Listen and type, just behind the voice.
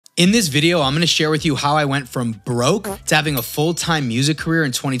In this video, I'm going to share with you how I went from broke to having a full-time music career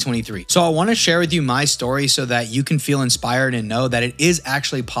in 2023. So I want to share with you my story so that you can feel inspired and know that it is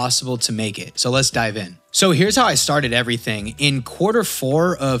actually possible to make it. So let's dive in. So here's how I started everything. In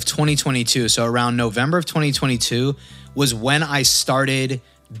Q4 of 2022, so around November of 2022, was when I started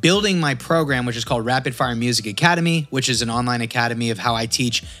building my program, which is called Rapid Fire Music Academy, which is an online academy of how I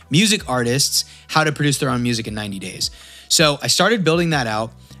teach music artists how to produce their own music in 90 days. So I started building that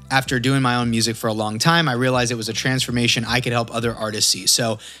out. After doing my own music for a long time, I realized it was a transformation I could help other artists see.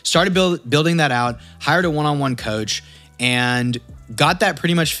 So started building that out, hired a one-on-one coach, and got that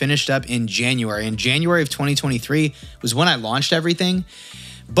pretty much finished up in January. In January of 2023 was when I launched everything.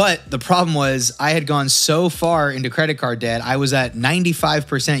 But the problem was I had gone so far into credit card debt, I was at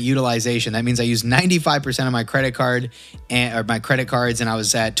 95% utilization. That means I used 95% of my credit card or my credit cards, and I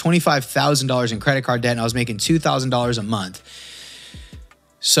was at $25,000 in credit card debt, and I was making $2,000 a month.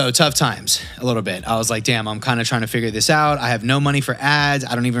 So tough times a little bit. I was like, damn, I'm kind of trying to figure this out. I have no money for ads.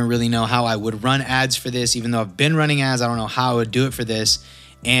 I don't even really know how I would run ads for this. Even though I've been running ads, I don't know how I would do it for this.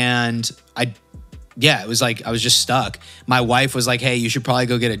 And it was like, I was just stuck. My wife was like, hey, you should probably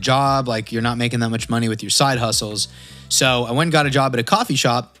go get a job. Like, you're not making that much money with your side hustles. So I went and got a job at a coffee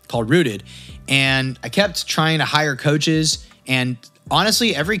shop called Rooted. And I kept trying to hire coaches, and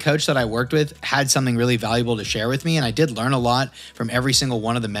honestly, every coach that I worked with had something really valuable to share with me, and I did learn a lot from every single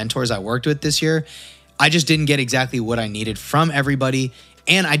one of the mentors I worked with this year. I just didn't get exactly what I needed from everybody,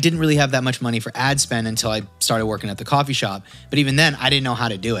 and I didn't really have that much money for ad spend until I started working at the coffee shop. But even then, I didn't know how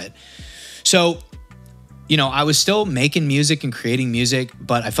to do it. So, you know, I was still making music and creating music,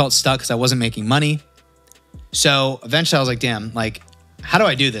 but I felt stuck because I wasn't making money. So eventually I was like, damn, like, how do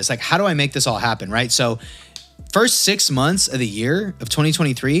I do this? Like, how do I make this all happen, right? So first 6 months of the year of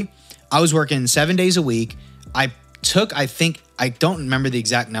 2023, I was working 7 days a week. I don't remember the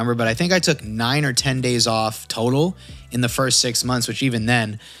exact number, but I think I took 9 or 10 days off total in the first 6 months, which even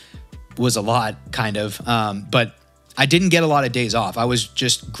then was a lot, kind of. But I didn't get a lot of days off. I was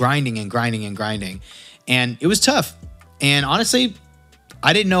just grinding and grinding and grinding. And it was tough. And honestly,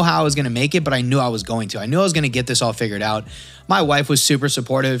 I didn't know how I was going to make it, but I knew I was going to. I knew I was going to get this all figured out. My wife was super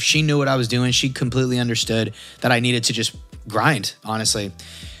supportive. She knew what I was doing. She completely understood that I needed to just grind, honestly.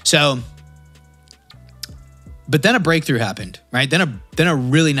 So, but then a breakthrough happened, right? Then a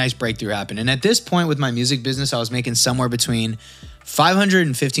really nice breakthrough happened. And at this point with my music business, I was making somewhere between $500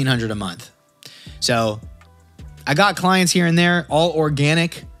 and $1,500 a month. So I got clients here and there, all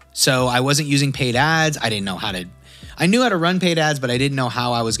organic. So I wasn't using paid ads. I knew how to run paid ads, but I didn't know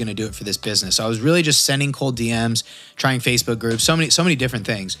how I was going to do it for this business. So I was really just sending cold DMs, trying Facebook groups, so many different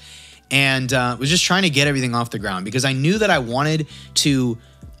things. And was just trying to get everything off the ground because I knew that I wanted to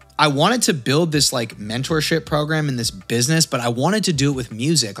build this like mentorship program in this business, but I wanted to do it with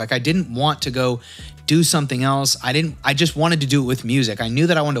music. Like, I didn't want to go do something else. I just wanted to do it with music. I knew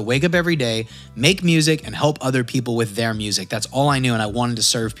that I wanted to wake up every day, make music, and help other people with their music. That's all I knew. And I wanted to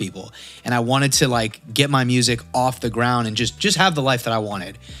serve people. And I wanted to like get my music off the ground and just have the life that I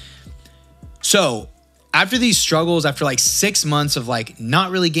wanted. So after these struggles, after like 6 months of like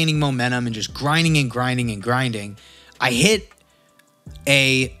not really gaining momentum and just grinding and grinding and grinding, I hit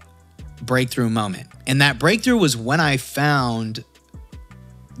a breakthrough moment. And that breakthrough was when I found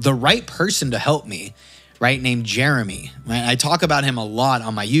the right person to help me, right? Named Jeremy. Right? I talk about him a lot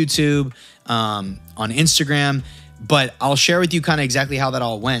on my YouTube, on Instagram, but I'll share with you kind of exactly how that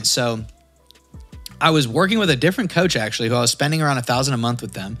all went. So I was working with a different coach, actually, who I was spending around $1,000 a month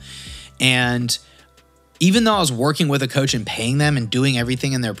with them. And even though I was working with a coach and paying them and doing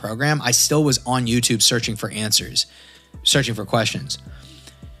everything in their program, I still was on YouTube searching for answers, searching for questions,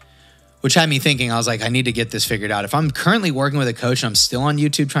 which had me thinking, I was like, I need to get this figured out. If I'm currently working with a coach and I'm still on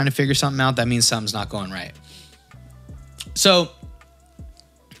YouTube trying to figure something out, that means something's not going right. So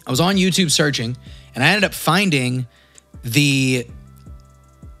I was on YouTube searching, and I ended up finding the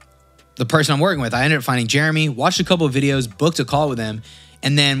person I'm working with. I ended up finding Jeremy, watched a couple of videos, booked a call with him.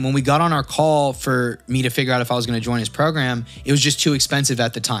 And then when we got on our call for me to figure out if I was going to join his program, it was just too expensive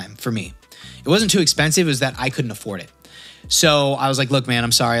at the time for me. It wasn't too expensive, it was that I couldn't afford it. So I was like, look, man,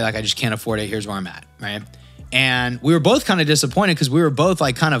 I'm sorry. Like, I just can't afford it. Here's where I'm at, right? And we were both kind of disappointed because we were both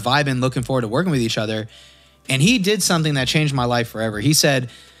like kind of vibing, looking forward to working with each other. And he did something that changed my life forever. He said,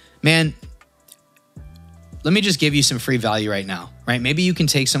 man, let me just give you some free value right now, right? Maybe you can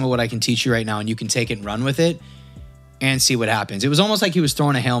take some of what I can teach you right now and you can take it and run with it and see what happens. It was almost like he was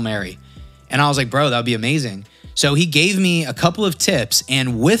throwing a Hail Mary. And I was like, bro, that would be amazing. So he gave me a couple of tips.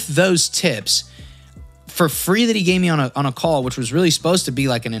 And with those tips, for free that he gave me on a call, which was really supposed to be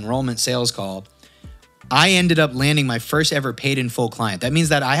like an enrollment sales call, I ended up landing my first ever paid in full client. That means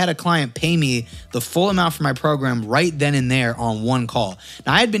that I had a client pay me the full amount for my program right then and there on one call.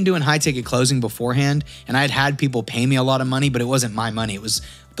 Now, I had been doing high ticket closing beforehand, and I had had people pay me a lot of money, but it wasn't my money. It was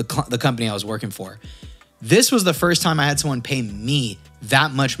the company I was working for. This was the first time I had someone pay me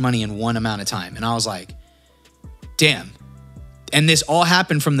that much money in one amount of time. And I was like, damn. And this all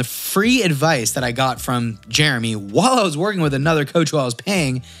happened from the free advice that I got from Jeremy while I was working with another coach who I was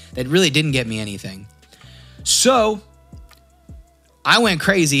paying that really didn't get me anything. So I went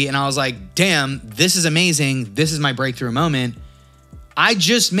crazy and I was like, damn, this is amazing. This is my breakthrough moment. I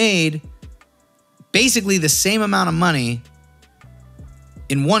just made basically the same amount of money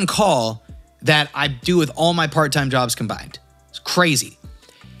in one call that I do with all my part-time jobs combined. It's crazy.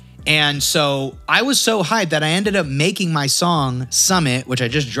 And so I was so hyped that I ended up making my song Summit, which I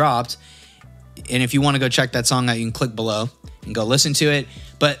just dropped. And if you want to go check that song out, you can click below and go listen to it.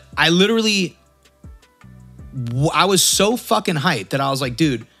 But I was so fucking hyped that I was like,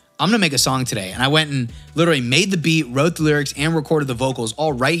 dude, I'm going to make a song today. And I went and literally made the beat, wrote the lyrics, and recorded the vocals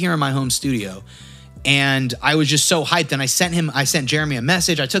all right here in my home studio. And I was just so hyped. And I sent Jeremy a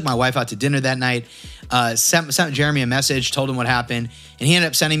message. I took my wife out to dinner that night, sent Jeremy a message, told him what happened. And he ended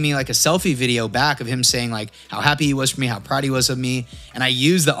up sending me like a selfie video back of him saying like how happy he was for me, how proud he was of me. And I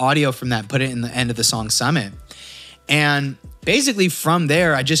used the audio from that, put it in the end of the song Summit. And basically from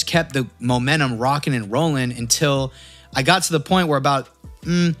there, I just kept the momentum rocking and rolling until I got to the point where about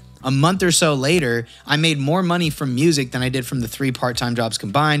a month or so later, I made more money from music than I did from the 3 part-time jobs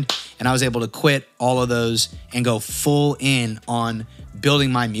combined. And I was able to quit all of those and go full in on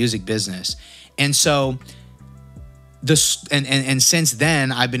building my music business. And so since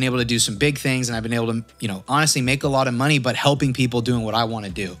then, I've been able to do some big things, and I've been able to, you know, honestly make a lot of money, but helping people doing what I want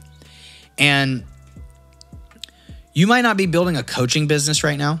to do. And you might not be building a coaching business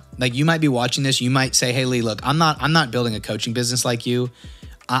right now. Like, you might be watching this. You might say, hey, Lee, look, I'm not building a coaching business like you.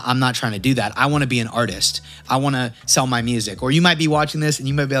 I'm not trying to do that. I want to be an artist. I want to sell my music. Or you might be watching this and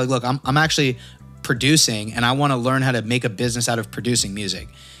you might be like, look, I'm actually producing and I want to learn how to make a business out of producing music.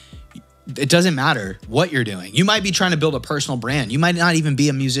 It doesn't matter what you're doing. You might be trying to build a personal brand. You might not even be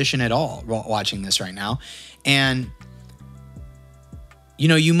a musician at all watching this right now. And, you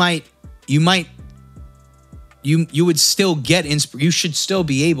know, you would still get you should still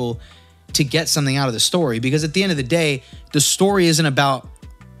be able to get something out of the story, because at the end of the day, the story isn't about,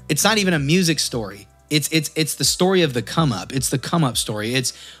 it's not even a music story. It's the story of the come up. It's the come up story.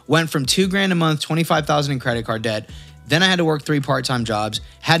 It's went from $2,000 a month, 25,000 in credit card debt. Then I had to work 3 part-time jobs,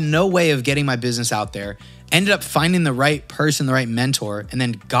 had no way of getting my business out there, ended up finding the right person, the right mentor, and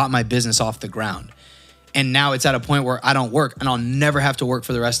then got my business off the ground. And now it's at a point where I don't work, and I'll never have to work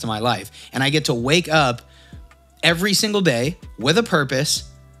for the rest of my life. And I get to wake up every single day with a purpose,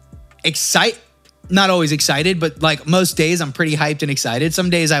 not always excited, but like most days I'm pretty hyped and excited. Some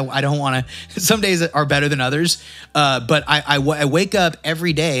days I don't want to, some days are better than others. But I wake up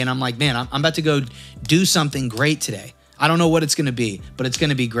every day and I'm like, man, I'm about to go do something great today. I don't know what it's going to be, but it's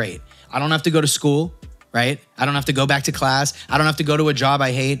going to be great. I don't have to go to school, right? I don't have to go back to class. I don't have to go to a job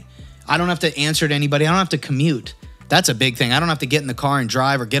I hate. I don't have to answer to anybody. I don't have to commute. That's a big thing. I don't have to get in the car and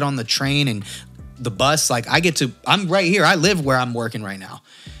drive or get on the train and the bus. Like, I'm right here. I live where I'm working right now.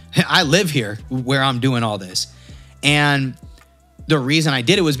 I live here where I'm doing all this. And the reason I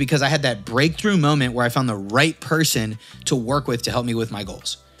did it was because I had that breakthrough moment where I found the right person to work with to help me with my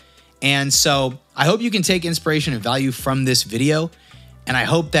goals. And so I hope you can take inspiration and value from this video. And I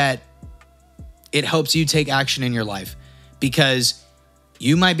hope that it helps you take action in your life, because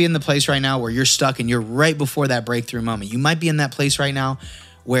you might be in the place right now where you're stuck and you're right before that breakthrough moment. You might be in that place right now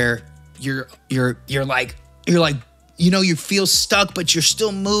where you're like, you know, you feel stuck, but you're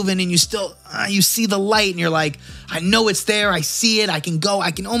still moving and you still, you see the light and you're like, I know it's there. I see it. I can go.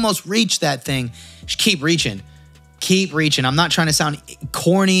 I can almost reach that thing. Just keep reaching. Keep reaching. I'm not trying to sound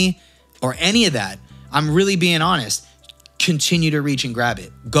corny or any of that. I'm really being honest. Continue to reach and grab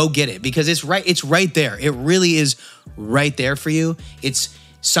it. Go get it, because it's right there. It really is right there for you.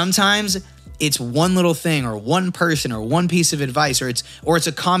 Sometimes it's one little thing or one person or one piece of advice, or it's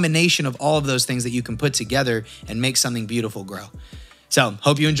a combination of all of those things that you can put together and make something beautiful grow. So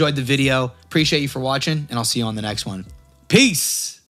hope you enjoyed the video. Appreciate you for watching, and I'll see you on the next one. Peace.